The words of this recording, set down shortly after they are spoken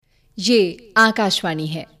ये आकाशवाणी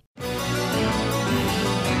है।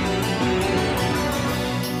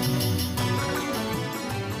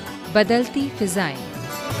 बदलती फिजाएं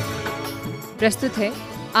प्रस्तुत है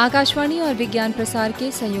आकाशवाणी और विज्ञान प्रसार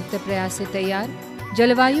के संयुक्त प्रयास से तैयार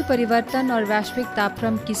जलवायु परिवर्तन और वैश्विक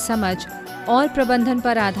तापक्रम की समझ और प्रबंधन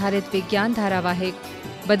पर आधारित विज्ञान धारावाहिक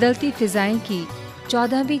बदलती फिजाएं की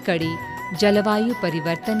 14वीं कड़ी जलवायु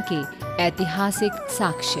परिवर्तन के ऐतिहासिक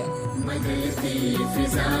साक्ष्य। बदलती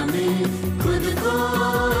फिजा में खुद को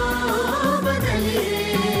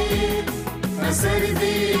बदलिए, असर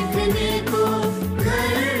देखने को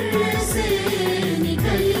घर से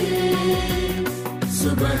निकलिए,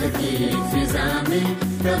 सुबह की फिजा में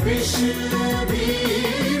तपिश भी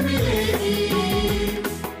मिलेगी,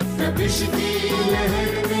 तपिश की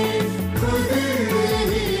लहर में खुद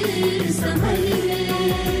ही संभलिए,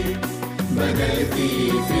 बदलती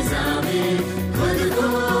फिजा में खुद को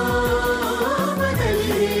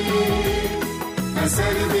बदलिए,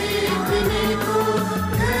 असर देखने को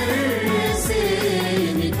घर से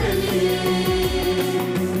निकलिए।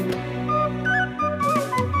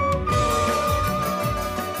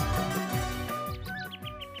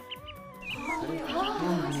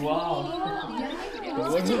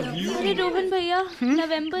 अरे रोहन भैया,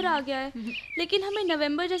 नवंबर आ गया है, लेकिन हमें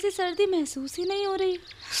नवंबर जैसी सर्दी महसूस ही नहीं हो रही।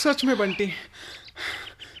 सच में बंटी,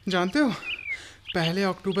 जानते हो पहले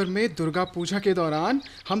अक्टूबर में दुर्गा पूजा के दौरान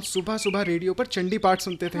हम सुबह सुबह रेडियो पर चंडी पाठ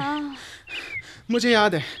सुनते थे। हाँ। मुझे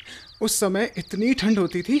याद है उस समय इतनी ठंड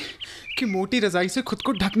होती थी कि मोटी रजाई से खुद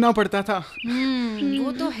को ढकना पड़ता था।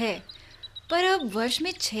 वो तो है, पर अब वर्ष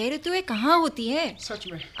में 6 ऋतुएं कहाँ होती है। सच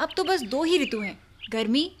में अब तो बस 2 ही ऋतु हैं,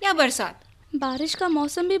 गर्मी या बरसात। बारिश का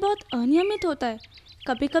मौसम भी बहुत अनियमित होता है,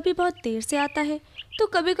 कभी कभी बहुत देर से आता है तो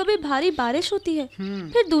कभी कभी भारी बारिश होती है,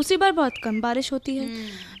 फिर दूसरी बार बहुत कम बारिश होती है।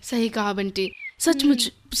 सही कहा बंटी,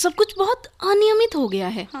 सचमुच सब कुछ बहुत अनियमित हो गया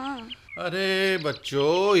है। हाँ। अरे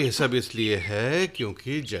बच्चों, ये सब इसलिए है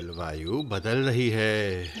क्योंकि जलवायु बदल रही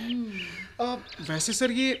है। वैसे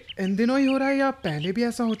सर ये इन दिनों ही हो रहा है या पहले भी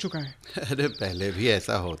ऐसा हो चुका है? अरे पहले भी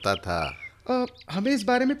ऐसा होता था। हमें इस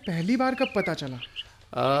बारे में पहली बार कब पता चला?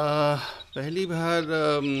 पहली बार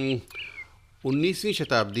 19वीं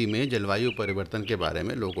शताब्दी में जलवायु परिवर्तन के बारे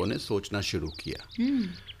में लोगों ने सोचना शुरू किया।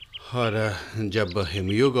 और जब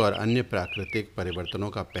हिमयुग और अन्य प्राकृतिक परिवर्तनों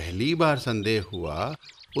का पहली बार संदेह हुआ,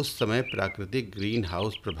 उस समय प्राकृतिक ग्रीन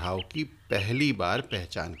हाउस प्रभाव की पहली बार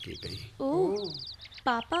पहचान की गई। ओह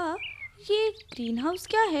पापा, ये ग्रीन हाउस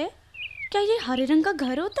क्या है? क्या ये हरे रंग का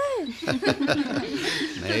घर होता है?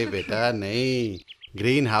 नहीं बेटा नहीं,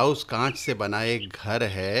 ग्रीन हाउस कांच से बना एक घर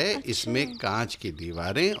है। अच्छा। इसमें कांच की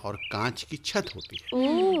दीवारें और कांच की छत होती है।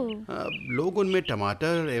 लोग उनमें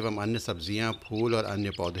टमाटर एवं अन्य सब्जियां, फूल और अन्य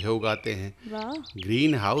पौधे उगाते हैं। वाह।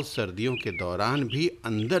 ग्रीन हाउस सर्दियों के दौरान भी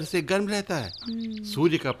अंदर से गर्म रहता है।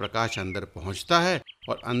 सूर्य का प्रकाश अंदर पहुंचता है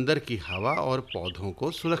और अंदर की हवा और पौधों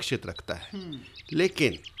को सुरक्षित रखता है।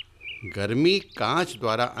 लेकिन गर्मी कांच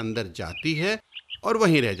द्वारा अंदर जाती है और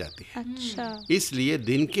वहीं रह जाती है। अच्छा। इसलिए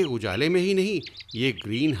दिन के उजाले में ही नहीं, ये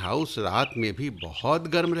ग्रीन हाउस रात में भी बहुत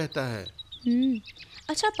गर्म रहता है।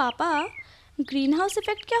 अच्छा पापा, ग्रीन हाउस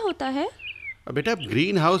इफेक्ट क्या होता है? बेटा,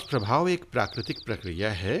 ग्रीन हाउस प्रभाव एक प्राकृतिक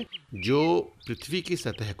प्रक्रिया है जो पृथ्वी की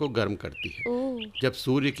सतह को गर्म करती है। जब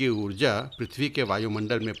सूर्य की ऊर्जा पृथ्वी के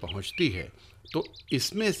वायुमंडल में पहुंचती है तो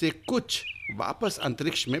इसमें से कुछ वापस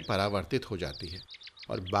अंतरिक्ष में परावर्तित हो जाती है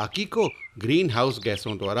और बाकी को ग्रीन हाउस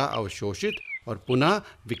गैसों द्वारा अवशोषित और पुनः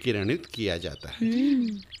विकिरणित किया जाता है।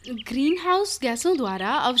 ग्रीन हाउस गैसों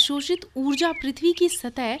द्वारा अवशोषित ऊर्जा पृथ्वी की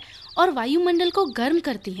सतह और वायुमंडल को गर्म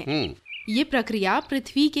करती है। ये प्रक्रिया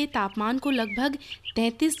पृथ्वी के तापमान को लगभग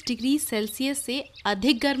 33 डिग्री सेल्सियस से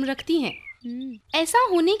अधिक गर्म रखती है। ऐसा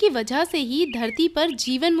होने की वजह से ही धरती पर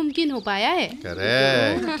जीवन मुमकिन हो पाया है।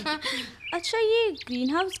 अच्छा, ये ग्रीन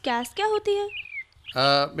हाउस गैस क्या होती है?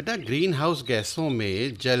 बेटा, ग्रीन हाउस गैसों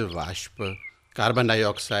में जल वाष्प, carbon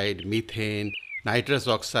dioxide, methane, nitrous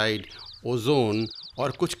oxide, ozone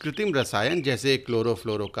और कुछ कृत्रिम रसायन जैसे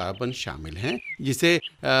क्लोरोफ्लोरोकार्बन शामिल हैं, जिसे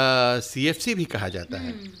CFC भी कहा जाता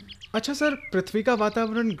है। अच्छा सर, पृथ्वी का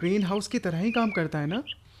वातावरण ग्रीन हाउस की तरह ही काम करता है ना?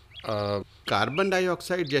 कार्बन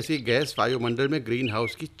डाइऑक्साइड जैसी गैस वायुमंडल में ग्रीन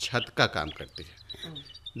हाउस की छत का काम करती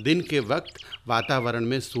है। दिन के वक्त वातावरण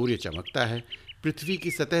में सूर्य चमकता है, पृथ्वी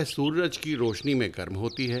की सतह सूरज की रोशनी में गर्म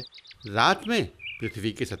होती है। रात में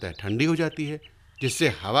पृथ्वी की सतह ठंडी हो जाती है, जिससे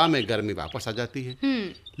हवा में गर्मी वापस आ जाती है।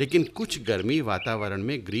 लेकिन कुछ गर्मी वातावरण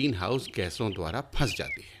में ग्रीन हाउस गैसों द्वारा फंस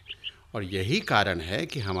जाती है और यही कारण है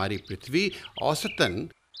कि हमारी पृथ्वी औसतन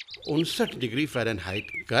 59 डिग्री फ़ारेनहाइट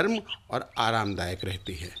गर्म और आरामदायक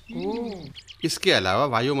रहती है। इसके अलावा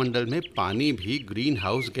वायुमंडल में पानी भी ग्रीन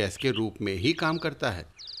हाउस गैस के रूप में ही काम करता है।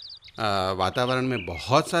 वातावरण में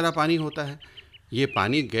बहुत सारा पानी होता है। ये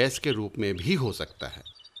पानी गैस के रूप में भी हो सकता है।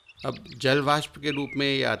 अब जल वाष्प के रूप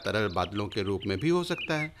में या तरल बादलों के रूप में भी हो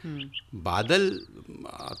सकता है। बादल,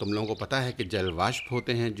 तुम लोगों को पता है कि जल वाष्प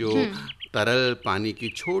होते हैं जो तरल पानी की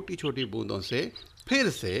छोटी छोटी बूंदों से फिर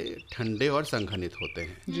से ठंडे और संघनित होते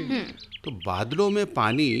हैं। तो बादलों में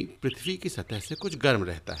पानी पृथ्वी की सतह से कुछ गर्म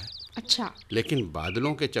रहता है। अच्छा। लेकिन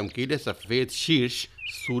बादलों के चमकीले सफ़ेद शीर्ष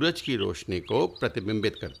सूरज की रोशनी को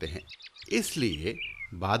प्रतिबिंबित करते हैं, इसलिए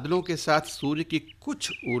बादलों के साथ सूर्य की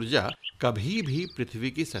कुछ ऊर्जा कभी भी पृथ्वी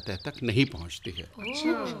की सतह तक नहीं पहुंचती है।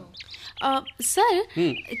 सर,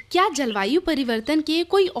 क्या जलवायु परिवर्तन के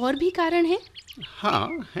कोई और भी कारण है? हाँ,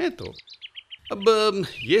 है तो। अब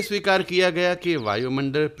ये स्वीकार किया गया कि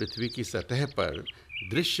वायुमंडल पृथ्वी की सतह पर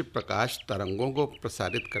दृश्य प्रकाश तरंगों को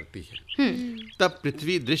प्रसारित करती है। तब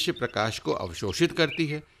पृथ्वी दृश्य प्रकाश को अवशोषित करती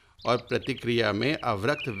है और प्रतिक्रिया में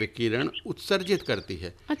अवरक्त विकिरण उत्सर्जित करती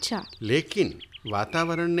है। अच्छा। लेकिन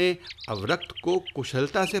वातावरण ने अवरक्त को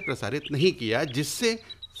कुशलता से प्रसारित नहीं किया, जिससे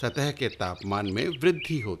सतह के तापमान में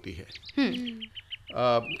वृद्धि होती है।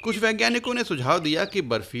 कुछ वैज्ञानिकों ने सुझाव दिया कि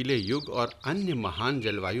बर्फीले युग और अन्य महान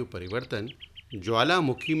जलवायु परिवर्तन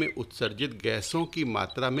ज्वालामुखी में उत्सर्जित गैसों की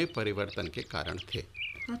मात्रा में परिवर्तन के कारण थे।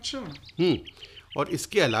 अच्छा। और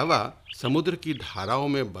इसके अलावा समुद्र की धाराओं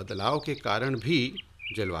में बदलाव के कारण भी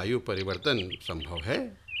जलवायु परिवर्तन संभव है।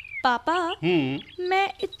 पापा, मैं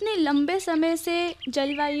इतने लंबे समय से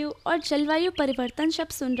जलवायु और जलवायु परिवर्तन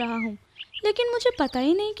शब्द सुन रहा हूँ, लेकिन मुझे पता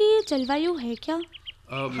ही नहीं कि ये जलवायु है क्या।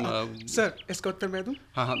 सर, इसका उत्तर मैं दूं?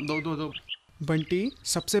 हाँ, दो। बंटी,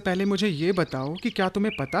 सबसे पहले मुझे ये बताओ कि क्या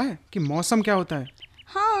तुम्हें पता है कि मौसम क्या होता है?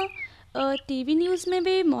 हाँ, टीवी न्यूज़ में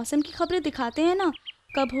भी मौसम की खबरें दिखाते हैं ना,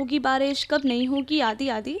 कब होगी बारिश, कब नहीं होगी, आदि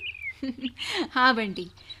आदि। हाँ बंटी,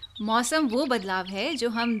 मौसम वो बदलाव है जो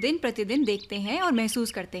हम दिन प्रतिदिन देखते हैं और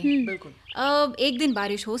महसूस करते हैं। बिल्कुल। एक दिन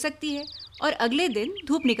बारिश हो सकती है और अगले दिन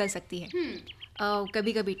धूप निकल सकती है।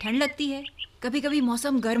 कभी कभी ठंड लगती है, कभी कभी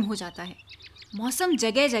मौसम गर्म हो जाता है। मौसम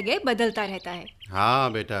जगह जगह बदलता रहता है।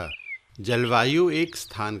 हाँ बेटा, जलवायु एक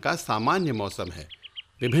स्थान का सामान्य मौसम है।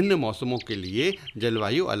 विभिन्न मौसमों के लिए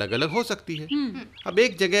जलवायु अलग अलग हो सकती है। अब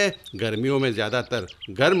एक जगह गर्मियों में ज़्यादातर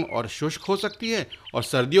गर्म और शुष्क हो सकती है और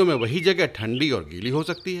सर्दियों में वही जगह ठंडी और गीली हो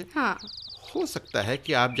सकती है। हाँ। हो सकता है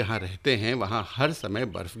कि आप जहाँ रहते हैं वहाँ हर समय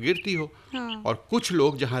बर्फ गिरती हो। हाँ। और कुछ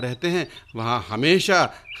लोग जहाँ रहते हैं वहाँ हमेशा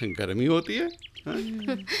गर्मी होती है।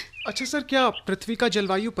 अच्छा सर, क्या पृथ्वी का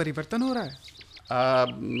जलवायु परिवर्तन हो रहा है?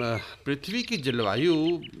 पृथ्वी की जलवायु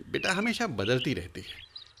बेटा हमेशा बदलती रहती है।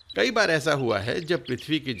 कई बार ऐसा हुआ है जब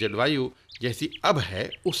पृथ्वी की जलवायु जैसी अब है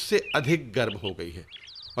उससे अधिक गर्म हो गई है,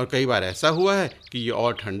 और कई बार ऐसा हुआ है कि ये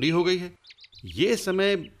और ठंडी हो गई है। ये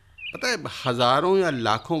समय पता है हजारों या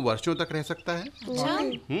लाखों वर्षों तक रह सकता है।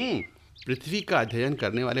 पृथ्वी का अध्ययन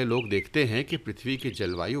करने वाले लोग देखते हैं कि पृथ्वी की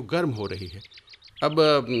जलवायु गर्म हो रही है। अब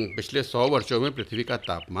पिछले 100 वर्षों में पृथ्वी का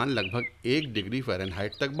तापमान लगभग 1 डिग्री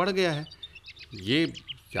फ़ारेनहाइट तक बढ़ गया है। ये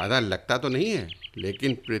ज़्यादा लगता तो नहीं है,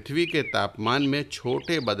 लेकिन पृथ्वी के तापमान में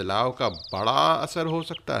छोटे बदलाव का बड़ा असर हो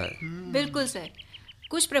सकता है। बिल्कुल सर,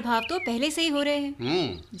 कुछ प्रभाव तो पहले से ही हो रहे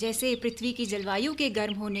हैं। जैसे पृथ्वी की जलवायु के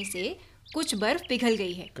गर्म होने से कुछ बर्फ पिघल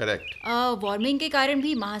गई है। करेक्ट। वार्मिंग के कारण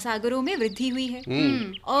भी महासागरों में वृद्धि हुई है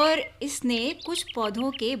और इसने कुछ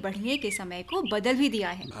पौधों के बढ़ने के समय को बदल भी दिया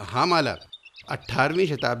है। हाँ माला, 18वीं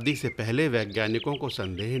शताब्दी से पहले वैज्ञानिकों को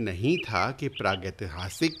संदेह नहीं था कि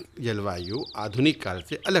प्रागैतिहासिक जलवायु आधुनिक काल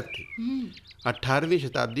से अलग थी। 18वीं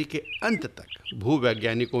शताब्दी के अंत तक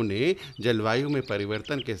भूवैज्ञानिकों ने जलवायु में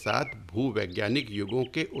परिवर्तन के साथ भूवैज्ञानिक युगों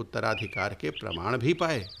के उत्तराधिकार के प्रमाण भी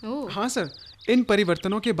पाए। हाँ सर, इन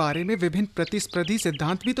परिवर्तनों के बारे में विभिन्न प्रतिस्पर्धी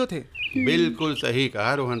सिद्धांत भी तो थे। बिल्कुल सही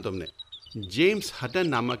कहा रोहन तुमने। जेम्स हटन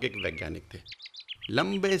नामक एक वैज्ञानिक थे।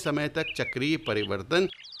 लंबे समय तक चक्रीय परिवर्तन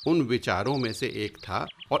उन विचारों में से एक था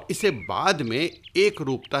और इसे बाद में एक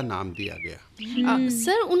रूपता नाम दिया गया।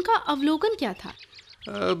 सर, उनका अवलोकन क्या था?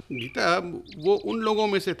 गीता, वो उन लोगों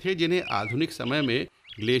में से थे जिन्हें आधुनिक समय में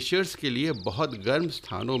ग्लेशियर्स के लिए बहुत गर्म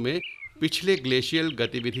स्थानों में पिछले ग्लेशियल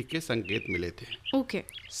गतिविधि के संकेत मिले थे। ओके।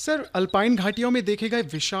 सर, अल्पाइन घाटियों में देखे गए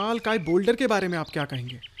विशालकाय बोल्डर के बारे में आप क्या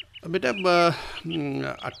कहेंगे? बेटा,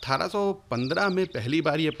 1815 में पहली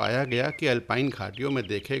बार ये पाया गया कि अल्पाइन घाटियों में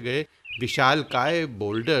देखे गए विशालकाय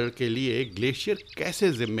बोल्डर के लिए ग्लेशियर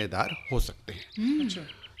कैसे जिम्मेदार हो सकते हैं।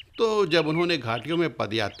 तो जब उन्होंने घाटियों में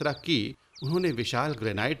पदयात्रा की, उन्होंने विशाल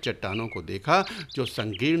ग्रेनाइट चट्टानों को देखा जो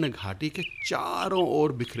संकीर्ण घाटी के चारों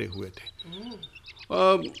ओर बिखरे हुए थे।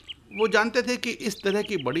 वो जानते थे कि इस तरह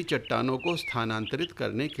की बड़ी चट्टानों को स्थानांतरित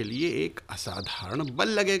करने के लिए एक असाधारण बल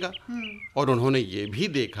लगेगा, और उन्होंने ये भी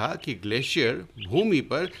देखा कि ग्लेशियर भूमि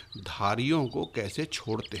पर धारियों को कैसे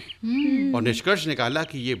छोड़ते हैं, और निष्कर्ष निकाला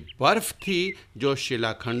कि ये बर्फ थी जो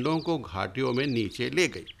शिलाखंडों को घाटियों में नीचे ले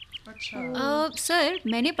गई। सर,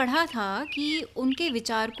 मैंने पढ़ा था कि उनके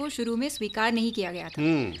विचार को शुरू में स्वीकार नहीं किया गया था।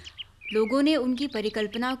 लोगों ने उनकी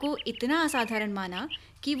परिकल्पना को इतना असाधारण माना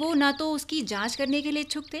कि वो ना तो उसकी जांच करने के लिए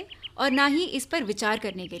इच्छुक थे और ना ही इस पर विचार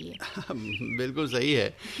करने के लिए। बिल्कुल सही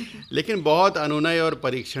है, लेकिन बहुत अनुनय और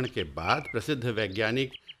परीक्षण के बाद प्रसिद्ध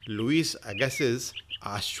वैज्ञानिक लुईस अगेसिस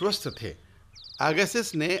आश्वस्त थे।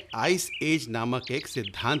 अगेसिस ने आइस एज नामक एक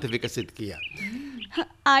सिद्धांत विकसित किया।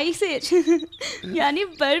 आइस एज यानी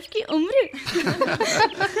बर्फ की उम्र।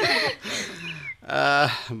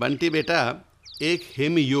 बंटी बेटा, एक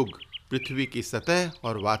हिमयुग पृथ्वी की सतह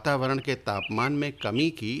और वातावरण के तापमान में कमी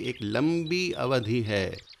की एक लंबी अवधि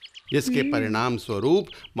है, जिसके परिणाम स्वरूप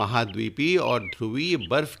महाद्वीपीय और ध्रुवीय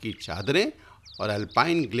बर्फ की चादरें और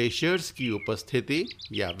अल्पाइन ग्लेशियर्स की उपस्थिति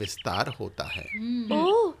या विस्तार होता है।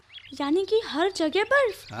 ओह, यानी कि हर जगह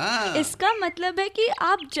बर्फ। हाँ। इसका मतलब है कि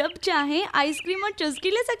आप जब चाहें आइसक्रीम और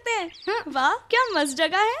चुस्की ले सकते हैं। वाह, क्या मस्त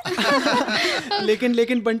जगह है।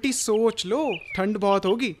 लेकिन बंटी सोच लो, ठंड बहुत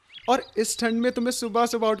होगी और इस ठंड में तुम्हें सुबह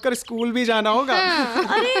सुबह उठकर स्कूल भी जाना होगा।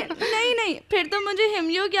 अरे नहीं, फिर तो मुझे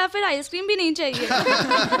हिमयोग या फिर आइसक्रीम भी नहीं चाहिए।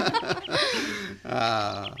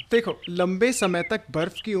 देखो, लंबे समय तक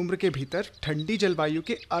बर्फ की उम्र के भीतर ठंडी जलवायु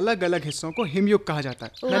के अलग अलग हिस्सों को हिमयुग कहा जाता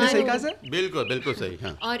है। मैंने सही कहा सर? बिल्कुल सही।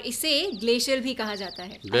 हाँ, और इसे ग्लेशियर भी कहा जाता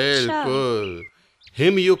है। बिल्कुल।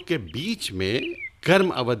 हिमयुग के बीच में गर्म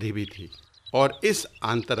अवधि भी थी, और इस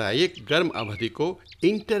आंतरायिक गर्म अवधि को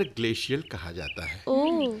इंटरग्लेशियल कहा जाता है।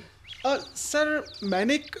 सर,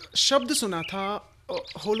 मैंने एक शब्द सुना था,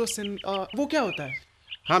 होलोसिन, वो क्या होता है?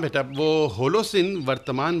 हाँ बेटा, वो होलोसिन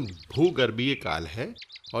वर्तमान भूगर्भीय काल है,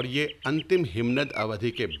 और ये अंतिम हिमनद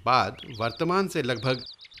अवधि के बाद वर्तमान से लगभग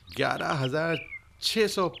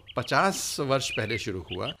 11,650 वर्ष पहले शुरू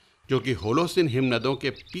हुआ, जो कि होलोसिन हिमनदों के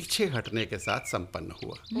पीछे हटने के साथ संपन्न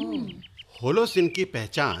हुआ। होलोसिन की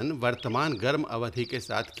पहचान वर्तमान गर्म अवधि के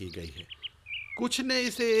साथ की गई है। कुछ ने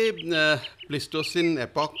इसे प्लिस्टोसिन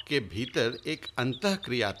एपॉक के भीतर एक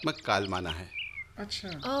अंतःक्रियात्मक काल माना है। अच्छा।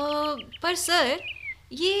 पर सर,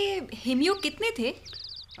 ये हिमयुग कितने थे?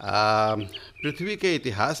 पृथ्वी के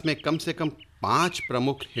इतिहास में कम से कम 5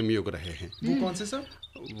 प्रमुख हिमयुग रहे हैं। वो कौन से सर?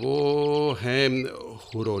 वो हैं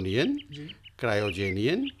Huronian,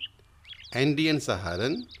 Cryogenian, Andean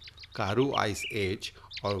Saharan, Karoo ice age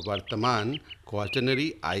और वर्तमान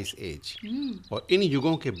क्वार्टनरी आइस एज। और इन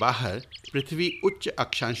युगों के बाहर पृथ्वी उच्च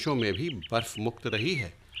अक्षांशों में भी बर्फ मुक्त रही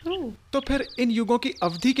है। तो फिर इन युगों की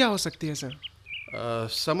अवधि क्या हो सकती है सर?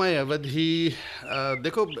 समय अवधि,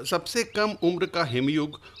 देखो, सबसे कम उम्र का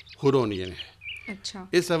हिमयुग हुरोनियन है। अच्छा।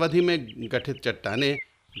 इस अवधि में गठित चट्टानें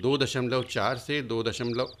 2.4 से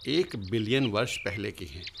 2.1 बिलियन वर्ष पहले की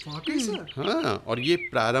हैं। वाकई सर? हाँ, और ये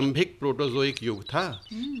प्रारंभिक प्रोटोजोइक युग था।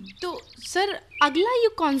 तो सर, अगला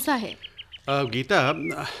युग कौन सा है? गीता,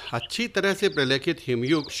 अच्छी तरह से प्रलेखित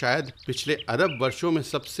हिमयुग शायद पिछले अरब वर्षों में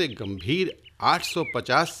सबसे गंभीर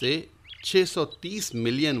 850 से 630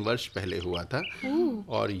 मिलियन वर्ष पहले हुआ था,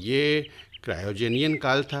 और ये क्रायोजेनियन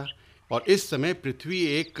काल था, और इस समय पृथ्वी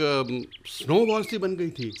एक स्नोबॉल सी बन गई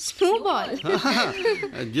थी। स्नोबॉल? हाँ,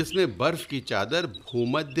 जिसमें बर्फ की चादर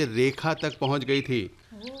भूमध्य रेखा तक पहुंच गई थी।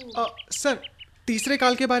 सर, तीसरे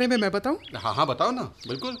काल के बारे में मैं बताऊं? हाँ, बताओ ना।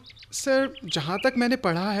 बिल्कुल सर, जहाँ तक मैंने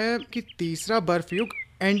पढ़ा है कि तीसरा बर्फ युग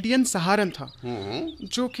एंडियन सहारन था,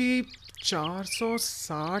 जो कि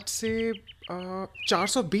 460 से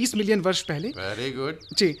 420 मिलियन वर्ष पहले, वेरी गुड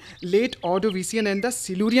जी, late Ordovician and the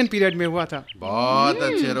Silurian period में हुआ था। बहुत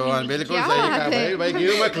अच्छे रोहन, बिल्कुल क्या सही बात कहा है। भाई।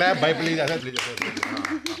 गिव हिम अ क्लैप भाई, प्लीज।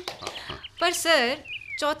 पर सर,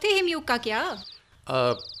 चौथे हिमयुग का क्या?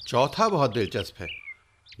 चौथा बहुत दिलचस्प है।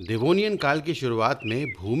 देवोनियन काल की शुरुआत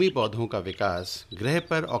में भूमि पौधों का विकास ग्रह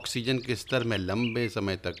पर ऑक्सीजन के स्तर में लंबे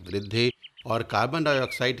समय तक वृद्धि और कार्बन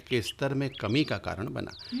डाइऑक्साइड के स्तर में कमी का कारण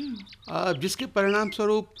बना, जिसके परिणाम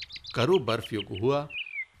स्वरूप करू बर्फ युग हुआ।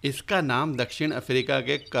 इसका नाम दक्षिण अफ्रीका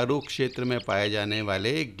के करू क्षेत्र में पाए जाने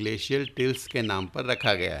वाले ग्लेशियल टिल्स के नाम पर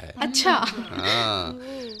रखा गया है। अच्छा। हाँ,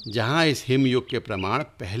 जहाँ इस हिमयुग के प्रमाण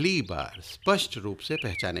पहली बार स्पष्ट रूप से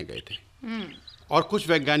पहचाने गए थे। और कुछ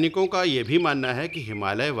वैज्ञानिकों का यह भी मानना है कि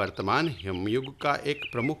हिमालय वर्तमान हिमयुग का एक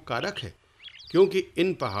प्रमुख कारक है, क्योंकि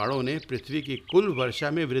इन पहाड़ों ने पृथ्वी की कुल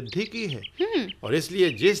वर्षा में वृद्धि की है, और इसलिए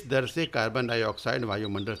जिस दर से कार्बन डाइऑक्साइड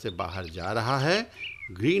वायुमंडल से बाहर जा रहा है,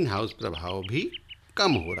 ग्रीन हाउस प्रभाव भी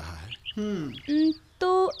कम हो रहा है।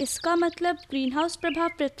 तो इसका मतलब ग्रीन हाउस प्रभाव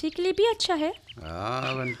पृथ्वी के लिए भी अच्छा है?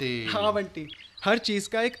 हाँ बंटी। हाँ बंटी, हर चीज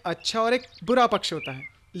का एक अच्छा और एक बुरा पक्ष होता है,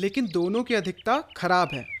 लेकिन दोनों की अधिकता खराब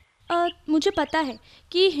है। मुझे पता है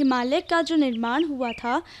कि हिमालय का जो निर्माण हुआ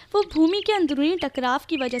था वो भूमि के अंदरूनी टकराव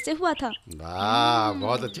की वजह से हुआ था। वाह,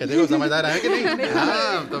 बहुत अच्छे, देखो समझदार है कि नहीं?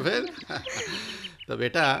 हाँ, तो फिर तो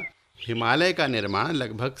बेटा, हिमालय का निर्माण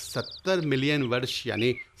लगभग 70 मिलियन वर्ष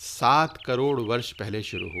यानी 7 करोड़ वर्ष पहले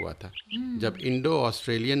शुरू हुआ था, जब Indo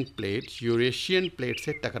Australian plate Eurasian plate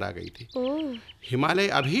से टकरा गई थी। हिमालय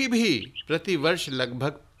अभी भी प्रति वर्ष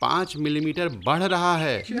लगभग 5 मिलीमीटर बढ़ रहा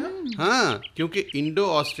है। हाँ, क्योंकि इंडो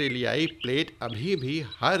ऑस्ट्रेलियाई प्लेट अभी भी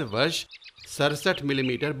हर वर्ष 67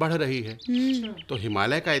 मिलीमीटर बढ़ रही है। तो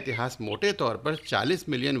हिमालय का इतिहास मोटे तौर पर 40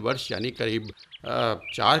 मिलियन वर्ष यानी करीब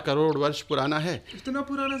 4 करोड़ वर्ष पुराना है। इतना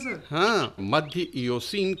पुराना सर? हाँ, मध्य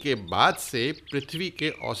इयोसीन के बाद से पृथ्वी के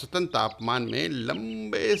औसतन तापमान में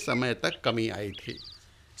लंबे समय तक कमी आई थी।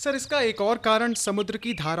 सर, इसका एक और कारण समुद्र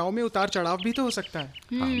की धाराओं में उतार चढ़ाव भी तो हो सकता है।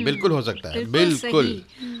 हाँ, बिल्कुल हो सकता है, बिल्कुल।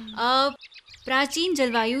 प्राचीन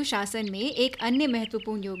जलवायु शासन में एक अन्य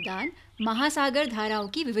महत्वपूर्ण योगदान महासागर धाराओं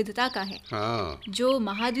की विविधता का है, जो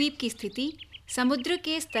महाद्वीप की स्थिति, समुद्र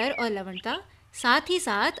के स्तर और लवणता, साथ ही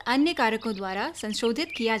साथ अन्य कारकों द्वारा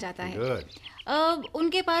संशोधित किया जाता है।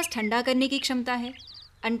 उनके पास ठंडा करने की क्षमता है,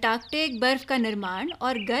 अंटार्कटिक बर्फ का निर्माण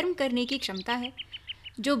और गर्म करने की क्षमता है,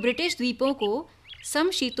 जो ब्रिटिश द्वीपों को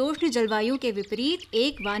समशीतोष्ण जलवायु के विपरीत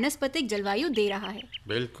एक वानस्पतिक जलवायु दे रहा है।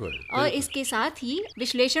 बिल्कुल। और इसके साथ ही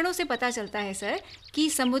विश्लेषणों से पता चलता है सर कि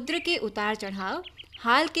समुद्र के उतार चढ़ाव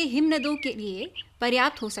हाल के हिमनदों के लिए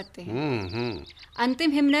पर्याप्त हो सकते हैं।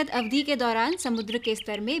 अंतिम हिमनद अवधि के दौरान समुद्र के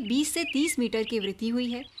स्तर में 20 से 30 मीटर की वृद्धि हुई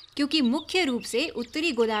है, क्योंकि मुख्य रूप से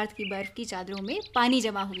उत्तरी गोलार्ध की बर्फ की चादरों में पानी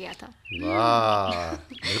जमा हो गया था। वाह,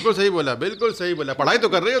 बिल्कुल सही बोला, बिल्कुल सही बोला। पढ़ाई तो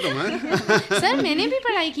कर रही हो तुम, हैं? सर, मैंने भी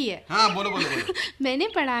पढ़ाई की है। हाँ, बोलो बोलो बोलो। मैंने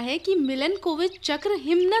पढ़ा है कि मिलनकोविच चक्र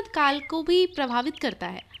हिमनद काल को भी प्रभावित करता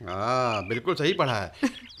है। हाँ, बिल्कुल सही पढ़ा है।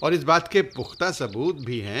 और इस बात के पुख्ता सबूत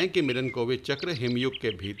भी हैं कि मिलनकोविच चक्र हिमयुग के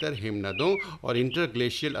भीतर हिमनदों और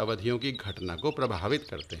इंटरग्लेशियल अवधियों की घटना को प्रभावित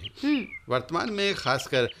करते हैं। वर्तमान में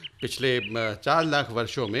खासकर पिछले 4 लाख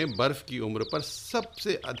वर्षों में बर्फ की उम्र पर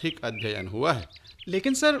सबसे अधिक अध्ययन हुआ है।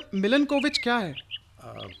 लेकिन सर, मिलनकोविच क्या है?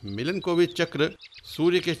 मिलनकोविच चक्र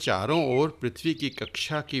सूर्य के चारों ओर पृथ्वी की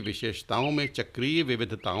कक्षा की विशेषताओं में चक्रीय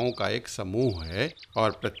विविधताओं का एक समूह है,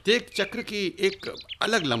 और प्रत्येक चक्र की एक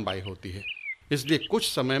अलग लंबाई होती है। इसलिए कुछ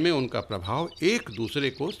समय में उनका प्रभाव एक दूसरे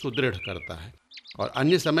को सुदृढ़ करता है, और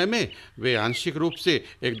अन्य समय में वे आंशिक रूप से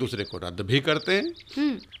एक दूसरे को रद्द भी करते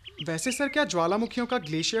हैं। वैसे सर, क्या ज्वालामुखियों का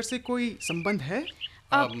ग्लेशियर से कोई संबंध है?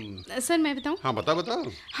 सर, मैं बताऊं? हाँ, बताओ।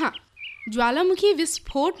 हाँ, ज्वालामुखी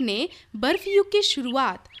विस्फोट ने बर्फ युग की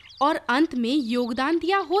शुरुआत और अंत में योगदान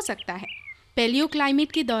दिया हो सकता है। पैलियो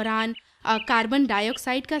क्लाइमेट के दौरान कार्बन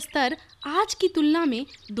डाइऑक्साइड का स्तर आज की तुलना में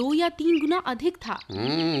 2 या 3 गुना अधिक था।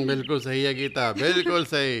 बिल्कुल सही है गीता, बिल्कुल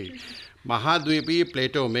सही। महाद्वीपीय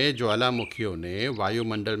प्लेटों में ज्वालामुखियों ने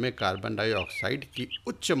वायुमंडल में कार्बन डाइऑक्साइड की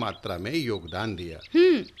उच्च मात्रा में योगदान दिया।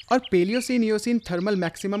 और पेलियोसीन इयोसीन थर्मल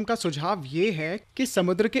मैक्सिमम का सुझाव ये है कि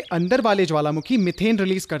समुद्र के अंदर वाले ज्वालामुखी मीथेन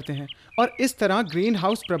रिलीज करते हैं, और इस तरह ग्रीन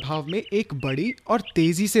हाउस प्रभाव में एक बड़ी और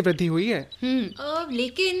तेजी से वृद्धि हुई है।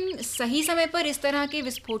 लेकिन सही समय पर इस तरह के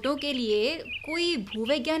विस्फोटों के लिए कोई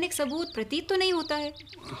भूवैज्ञानिक सबूत प्रतीत तो नहीं होता है।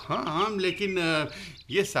 हाँ, लेकिन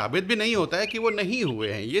ये साबित भी नहीं होता है कि वो नहीं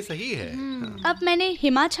हुए हैं, ये सही है। अब मैंने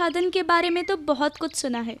हिमाच्छादन के बारे में तो बहुत कुछ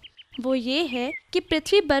सुना है। वो ये है कि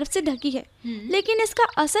पृथ्वी बर्फ से ढकी है, लेकिन इसका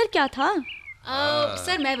असर क्या था?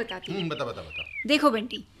 सर, मैं बताती हूँ। बता। देखो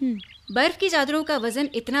बंटी, बर्फ की चादरों का वजन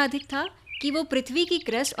इतना अधिक था कि वो पृथ्वी की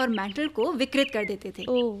क्रस्ट और मैंटल को विकृत कर देते थे।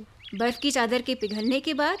 बर्फ की चादर के पिघलने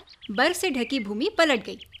के बाद बर्फ से ढकी भूमि पलट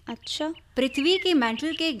गई। अच्छा। पृथ्वी के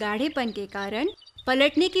मैंटल के गाढ़ेपन के कारण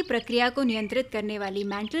पलटने की प्रक्रिया को नियंत्रित करने वाली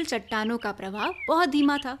मैंटल चट्टानों का प्रवाह बहुत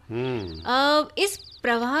धीमा था। इस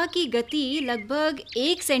प्रवाह की गति लगभग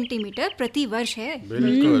 1 सेंटीमीटर प्रति वर्ष है।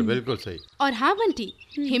 बिल्कुल सही। और हाँ बंटी,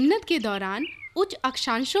 हिमनद के दौरान उच्च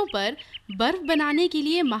अक्षांशों पर बर्फ बनाने के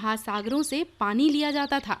लिए महासागरों से पानी लिया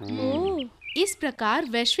जाता था। इस प्रकार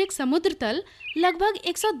वैश्विक समुद्र तल लगभग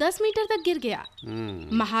 110 मीटर तक गिर गया।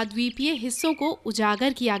 महाद्वीपीय हिस्सों को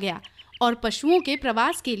उजागर किया गया और पशुओं के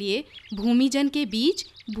प्रवास के लिए भूमिजन के बीच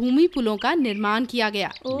भूमि पुलों का निर्माण किया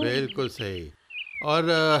गया। बिल्कुल सही। और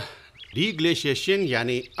डीग्लेशिएशन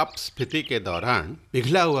यानी अपस्फीति के दौरान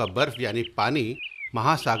पिघला हुआ बर्फ यानी पानी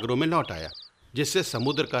महासागरों में लौट आया, जिससे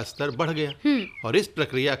समुद्र का स्तर बढ़ गया। और इस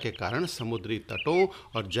प्रक्रिया के कारण समुद्री तटों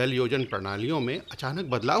और जल योजन प्रणालियों में अचानक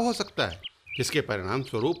बदलाव हो सकता है, जिसके परिणाम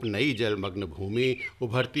स्वरूप नई जलमग्न भूमि,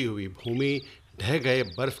 उभरती हुई भूमि, ढह गए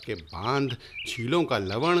बर्फ के बांध, झीलों का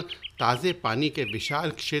लवण, ताज़े पानी के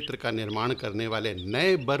विशाल क्षेत्र का निर्माण करने वाले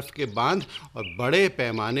नए बर्फ के बांध और बड़े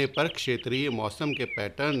पैमाने पर क्षेत्रीय मौसम के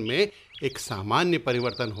पैटर्न में एक सामान्य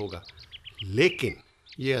परिवर्तन होगा। लेकिन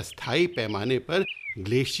ये अस्थायी पैमाने पर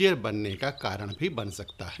ग्लेशियर बनने का कारण भी बन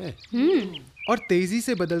सकता है। और तेजी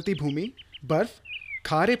से बदलती भूमि, बर्फ,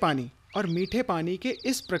 खारे पानी और मीठे पानी के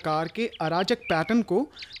इस प्रकार के अराजक पैटर्न को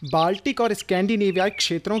बाल्टिक और स्कैंडिनेवियाई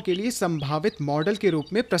क्षेत्रों के लिए संभावित मॉडल के रूप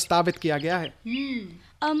में प्रस्तावित किया गया है।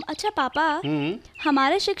 अच्छा पापा,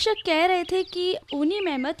 हमारे शिक्षक कह रहे थे कि ऊनी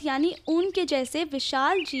मेमथ यानी ऊन के जैसे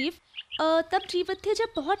विशाल जीव तब जीवित थे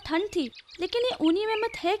जब बहुत ठंड थी, लेकिन ये ऊनी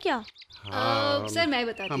मेमथ है क्या? सर मैं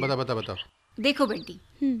बताती हूँ। बताओ। देखो बंटी,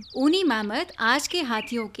 ऊनी मैमथ आज के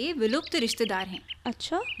हाथियों के विलुप्त रिश्तेदार हैं।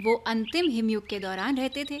 अच्छा। वो अंतिम हिमयुग के दौरान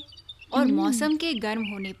रहते थे और मौसम के गर्म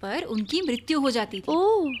होने पर उनकी मृत्यु हो जाती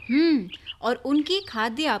थी। और उनकी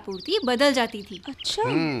खाद्य आपूर्ति बदल जाती थी। अच्छा।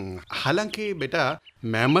 हालांकि बेटा,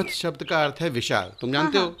 मैमथ शब्द का अर्थ है विशाल, तुम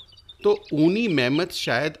जानते हो। तो ऊनी मैमथ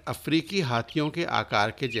शायद अफ्रीकी हाथियों के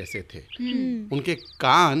आकार के जैसे थे। उनके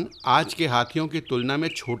कान आज के हाथियों की तुलना में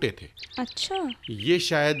छोटे थे। अच्छा। ये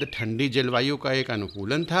शायद ठंडी जलवायु का एक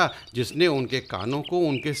अनुकूलन था जिसने उनके कानों को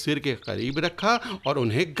उनके सिर के करीब रखा और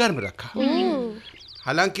उन्हें गर्म रखा।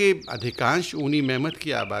 हालांकि अधिकांश ऊनी मैमथ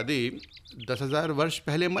की आबादी 10,000 वर्ष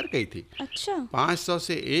पहले मर गई थी। अच्छा। 500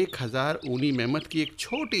 से 1,000 ऊनी मैमथ की एक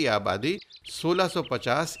छोटी आबादी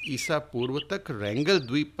 1650 ईसा पूर्व तक रेंगल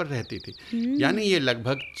द्वीप पर रहती थी। यानी ये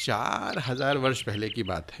लगभग 4,000 वर्ष पहले की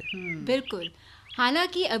बात है। बिल्कुल।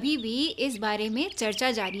 हालांकि अभी भी इस बारे में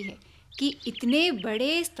चर्चा जारी है कि इतने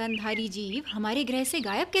बड़े स्तनधारी जीव हमारे ग्रह से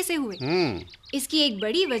गायब कैसे हुए। इसकी एक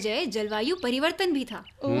बड़ी वजह जलवायु परिवर्तन भी था।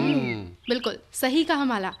 बिल्कुल सही कहा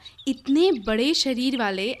माला। इतने बड़े शरीर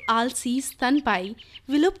वाले आलसी स्तनपायी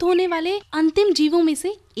विलुप्त होने वाले अंतिम जीवों में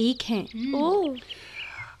से एक हैं।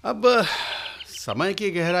 अब समय की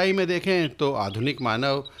गहराई में देखें तो आधुनिक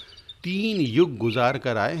मानव 3 युग गुजार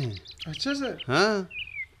कर आए हैं। अच्छा सर। हाँ,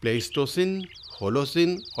 प्लेइस्टोसिन,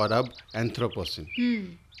 होलोसिन और अब एंथ्रोपोसिन।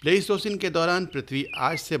 प्लेइस्टोसिन के दौरान पृथ्वी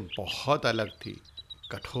आज से बहुत अलग थी।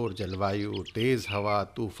 कठोर जलवायु, तेज हवा,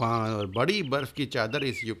 तूफान और बड़ी बर्फ की चादर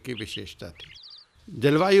इस युग की विशेषता थी।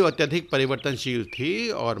 जलवायु अत्यधिक परिवर्तनशील थी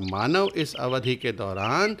और मानव इस अवधि के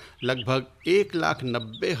दौरान लगभग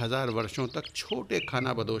 1,90,000 वर्षों तक छोटे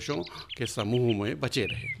खानाबदोशों के समूह में बचे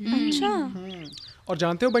रहे। अच्छा। और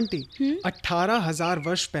जानते हो बंटी, 18,000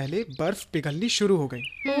 वर्ष पहले बर्फ पिघलनी शुरू हो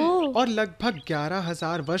गई और लगभग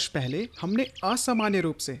 11,000 वर्ष पहले हमने असामान्य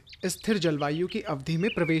रूप से स्थिर जलवायु की अवधि में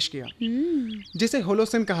प्रवेश किया, जिसे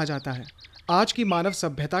होलोसिन कहा जाता है। आज की मानव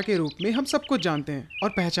सभ्यता के रूप में हम सब कुछ जानते हैं और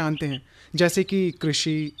पहचानते हैं, जैसे कि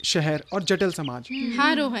कृषि, शहर और जटिल समाज।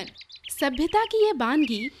 हाँ रोहन, सभ्यता की यह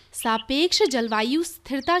वानगी सापेक्ष जलवायु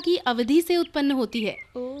स्थिरता की अवधि से उत्पन्न होती है,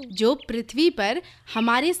 जो पृथ्वी पर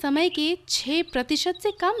हमारे समय के 6%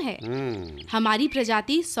 से कम है। हमारी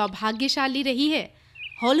प्रजाति सौभाग्यशाली रही है।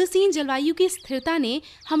 होलोसीन जलवायु की स्थिरता ने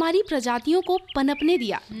हमारी प्रजातियों को पनपने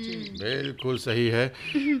दिया। बिल्कुल सही है।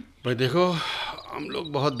 पर देखो, हम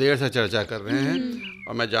लोग बहुत देर से चर्चा कर रहे हैं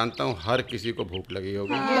और मैं जानता हूँ हर किसी को भूख लगी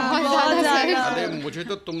होगी। अरे मुझे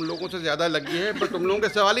तो तुम लोगों से ज्यादा लगी है, पर तुम लोगों के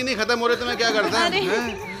सवाल ही नहीं खत्म हो रहे तो मैं क्या करता है?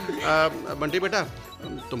 बंटी बेटा,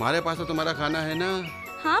 तुम्हारे पास तो तुम्हारा खाना है ना?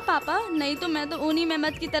 हाँ पापा, नहीं तो मैं तो ऊनी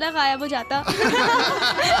मेमथ की तरह गायब हो जाता।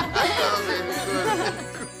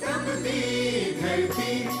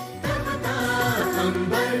 धरती तपता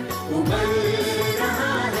अंबर उबल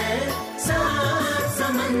रहा है, सात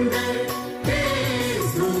समंदर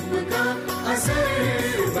तेज धूप का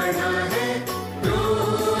असर बढ़ा है,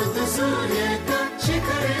 क्रोध सूर्य का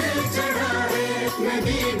शिखर चढ़ा है,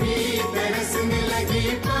 नदी भी तरसने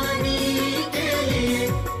लगी पानी के लिए,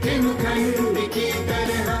 हिमखंड की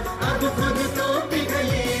तरह अब खुद तो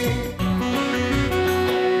पिघले।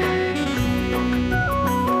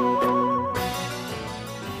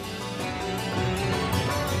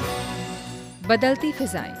 बदलती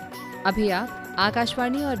फिजाएं। अभी आप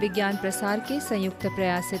आकाशवाणी और विज्ञान प्रसार के संयुक्त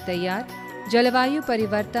प्रयास से तैयार जलवायु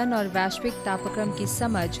परिवर्तन और वैश्विक तापक्रम की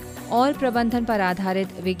समझ और प्रबंधन पर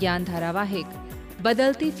आधारित विज्ञान धारावाहिक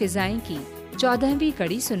बदलती फिजाएं की 14वीं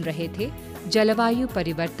कड़ी सुन रहे थे। जलवायु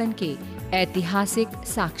परिवर्तन के ऐतिहासिक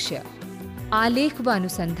साक्ष्य। आलेख व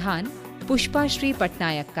अनुसंधान पुष्पा श्री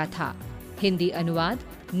पटनायक का था। हिंदी अनुवाद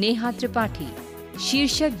नेहा त्रिपाठी।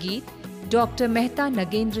 शीर्षक गीत डॉक्टर मेहता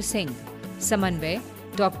नगेंद्र सिंह। समन्वय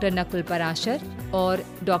डॉक्टर नकुल पराशर और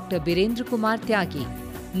डॉक्टर बीरेंद्र कुमार त्यागी।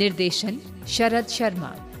 निर्देशन शरद शर्मा।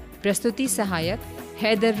 प्रस्तुति सहायक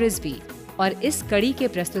हैदर रिजवी और इस कड़ी के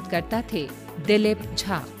प्रस्तुतकर्ता थे दिलीप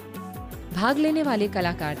झा। भाग लेने वाले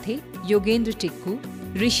कलाकार थे योगेंद्र टिक्कू,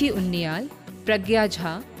 ऋषि उन्नियाल, प्रज्ञा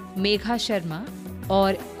झा, मेघा शर्मा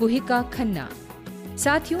और कुहिका खन्ना।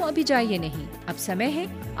 साथियों, अभी जाइए नहीं, अब समय है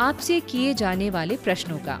आपसे किए जाने वाले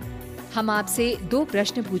प्रश्नों का। हम आपसे 2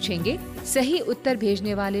 प्रश्न पूछेंगे। सही उत्तर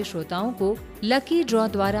भेजने वाले श्रोताओं को लकी ड्रॉ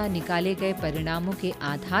द्वारा निकाले गए परिणामों के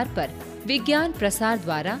आधार पर विज्ञान प्रसार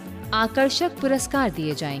द्वारा आकर्षक पुरस्कार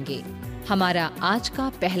दिए जाएंगे। हमारा आज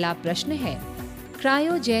का पहला प्रश्न है,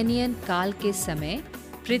 क्रायोजेनियन काल के समय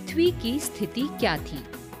पृथ्वी की स्थिति क्या थी?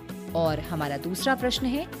 और हमारा दूसरा प्रश्न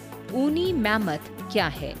है, ऊनी मैमथ क्या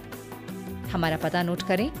है? हमारा पता नोट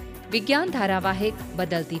करें। विज्ञान धारावाहिक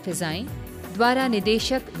बदलती फिजाएं द्वारा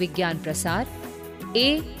निदेशक विज्ञान प्रसार,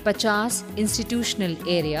 A50 institutional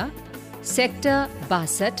area, sector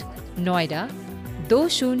 62, Noida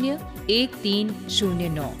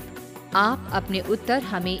 201309। आप अपने उत्तर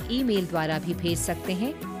हमें ईमेल द्वारा भी भेज सकते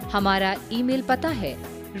हैं। हमारा ईमेल पता है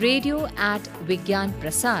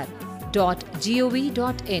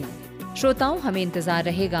radio@vigyanprasar.gov.in। श्रोताओं, हमें इंतजार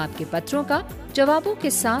रहेगा आपके पत्रों का। जवाबों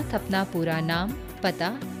के साथ अपना पूरा नाम,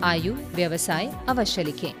 पता, आयु, व्यवसाय अवश्य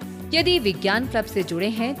लिखें। यदि विज्ञान क्लब से जुड़े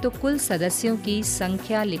हैं तो कुल सदस्यों की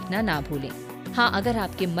संख्या लिखना ना भूलें। हाँ, अगर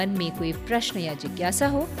आपके मन में कोई प्रश्न या जिज्ञासा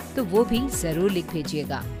हो तो वो भी जरूर लिख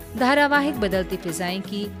भेजिएगा। धारावाहिक बदलती फिजाएं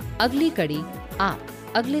की अगली कड़ी आप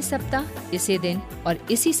अगले सप्ताह इसी दिन और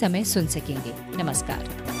इसी समय सुन सकेंगे।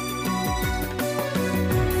 नमस्कार।